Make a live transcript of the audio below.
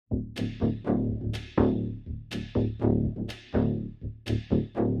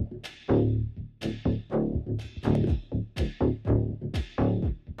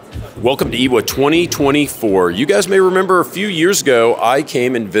Welcome to IWA 2024. You guys may remember a few years ago, I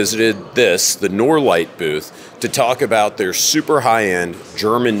came and visited the Norlite booth, to talk about their super high-end,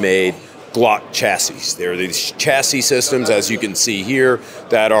 German-made Glock chassis. There are these chassis systems, as you can see here,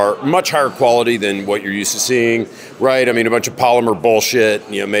 that are much higher quality than what you're used to seeing, right? I mean, a bunch of polymer bullshit,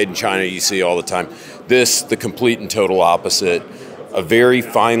 made in China you see all the time. This, the complete and total opposite. A very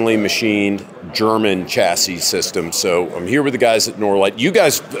finely machined German chassis system. So I'm here with the guys at Norlite. You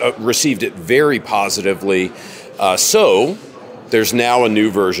guys received it very positively. So there's now a new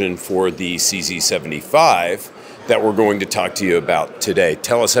version for the CZ-75 that we're going to talk to you about today.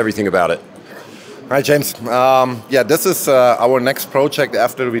 Tell us everything about it. Hi, James. Yeah, this is our next project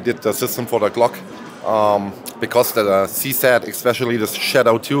after we did the system for the Glock. Because the CZ, especially the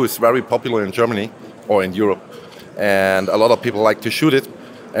Shadow 2, is very popular in Germany or in Europe. And a lot of people like to shoot it,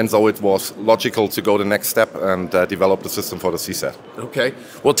 and so it was logical to go the next step and develop the system for the CZ. Okay.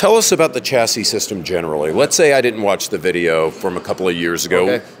 Well, tell us about the chassis system generally. Let's say I didn't watch the video from a couple of years ago.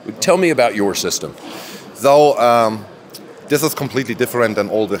 Okay. Tell me about your system. So, this is completely different than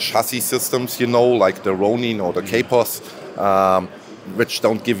all the chassis systems, like the Ronin or the Kapos, which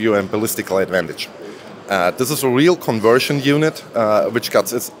don't give you a ballistical advantage. This is a real conversion unit, which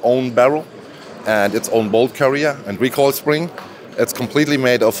got its own barrel and its own bolt carrier and recoil spring. It's completely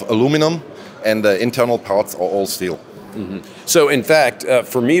made of aluminum, and the internal parts are all steel. Mm-hmm. So in fact,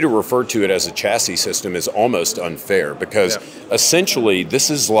 for me to refer to it as a chassis system is almost unfair, because essentially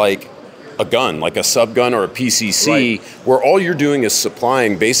this is like a gun, like a sub-gun or a PCC, where all you're doing is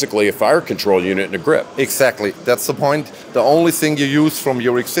supplying basically a fire control unit and a grip. Exactly, that's the point. The only thing you use from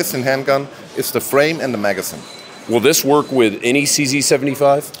your existing handgun is the frame and the magazine. Will this work with any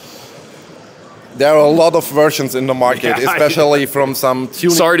CZ-75? There are a lot of versions in the market, especially from some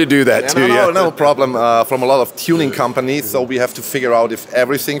tuning... Sorry to do that to you. No problem. From a lot of tuning companies, so we have to figure out if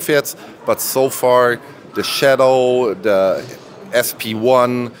everything fits. But so far, the Shadow, the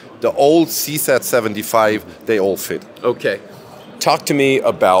SP1, the old CZ-75, they all fit. Okay. Talk to me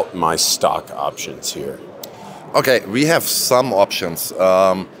about my stock options here. Okay, we have some options.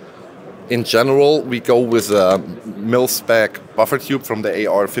 In general, we go with a mil-spec buffer tube from the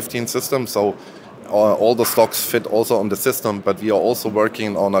AR-15 system, so all the stocks fit also on the system, but we are also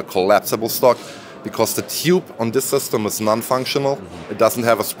working on a collapsible stock, because the tube on this system is non-functional. It doesn't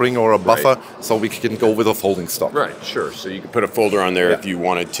have a spring or a buffer, so we can go with a folding stock. Right, sure. So you can put a folder on there if you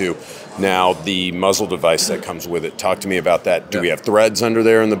wanted to. Now, the muzzle device that comes with it, talk to me about that. Do we have threads under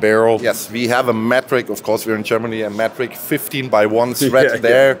there in the barrel? Yes, we have a metric, of course we're in Germany, a metric 15x1 thread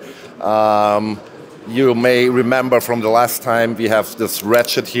there. You may remember from the last time we have this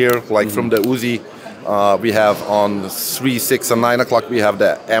ratchet here, like from the Uzi. We have on 3, 6, and 9 o'clock we have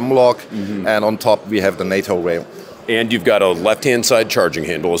the M-lock, and on top we have the NATO rail. And you've got a left-hand side charging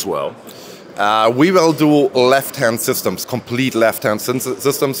handle as well. We will do left-hand systems, complete left-hand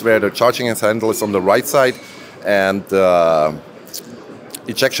systems, where the charging handle is on the right side and the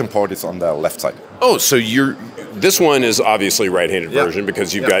ejection port is on the left side. Oh, so this one is obviously right-handed version,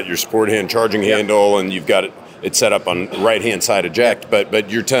 because you've got your support hand charging handle, and you've got it set up on right-hand side eject,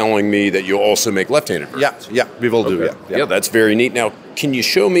 but you're telling me that you'll also make left-handed versions. Yeah, we will do, Yeah, that's very neat. Now, can you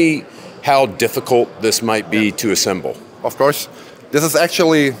show me how difficult this might be to assemble? Of course. This is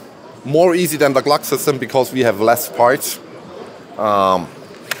actually more easy than the Glock system, because we have less parts.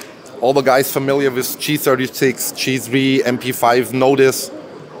 All the guys familiar with G36, G3, MP5 know this.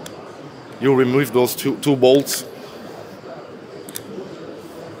 You remove those two bolts,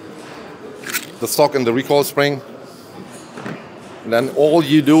 the stock and the recoil spring. And then all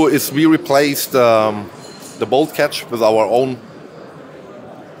you do is we replace the bolt catch with our own.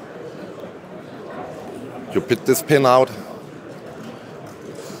 You put this pin out,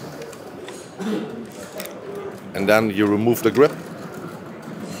 and then you remove the grip,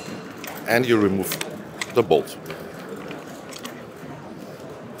 and you remove the bolt.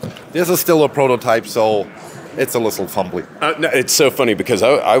 This is still a prototype, so it's a little fumbly. No, it's so funny, because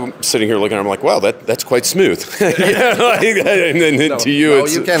I'm sitting here looking, I'm like, wow, that's quite smooth. And then to you,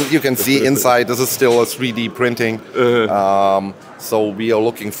 you can see inside. This is still a 3D printing. So we are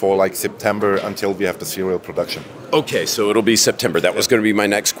looking for like September until we have the serial production. Okay, so it'll be September. That was going to be my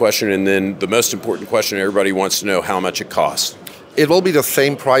next question, and then the most important question everybody wants to know: how much it costs. It will be the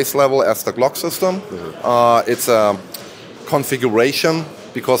same price level as the Glock system. It's a configuration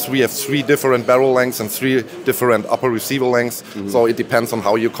because we have 3 different barrel lengths and 3 different upper receiver lengths. So it depends on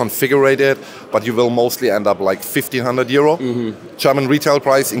how you configure it, but you will mostly end up like 1,500 euro. German retail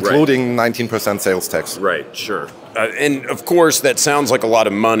price, including 19% sales tax. Right, sure. And of course, that sounds like a lot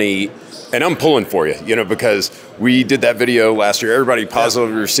of money. And I'm pulling for you, you know, because we did that video last year. Everybody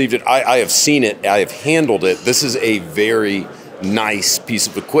positively received it. I have seen it. I have handled it. This is a very nice piece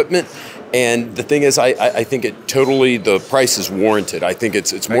of equipment. And the thing is, I think it totally, the price is warranted. I think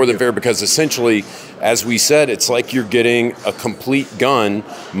it's more than fair, because essentially, as we said, it's like you're getting a complete gun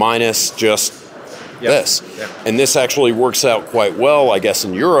minus just this. And this actually works out quite well, I guess,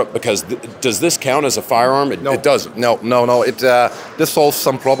 in Europe, because does this count as a firearm? It doesn't. No. This solves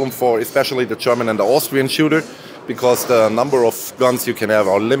some problem for especially the German and the Austrian shooter, because the number of guns you can have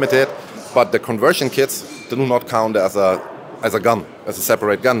are limited, but the conversion kits do not count as a gun, as a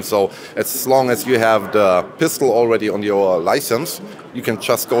separate gun. So as long as you have the pistol already on your license, you can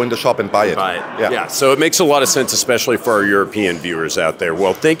just go in the shop and buy it. Yeah, so it makes a lot of sense, especially for our European viewers out there.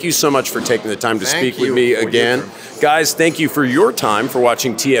 Well, thank you so much for taking the time to speak with me again. Guys, thank you for your time, for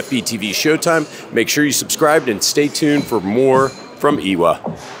watching TFBTV Showtime. Make sure you subscribed and stay tuned for more from IWA.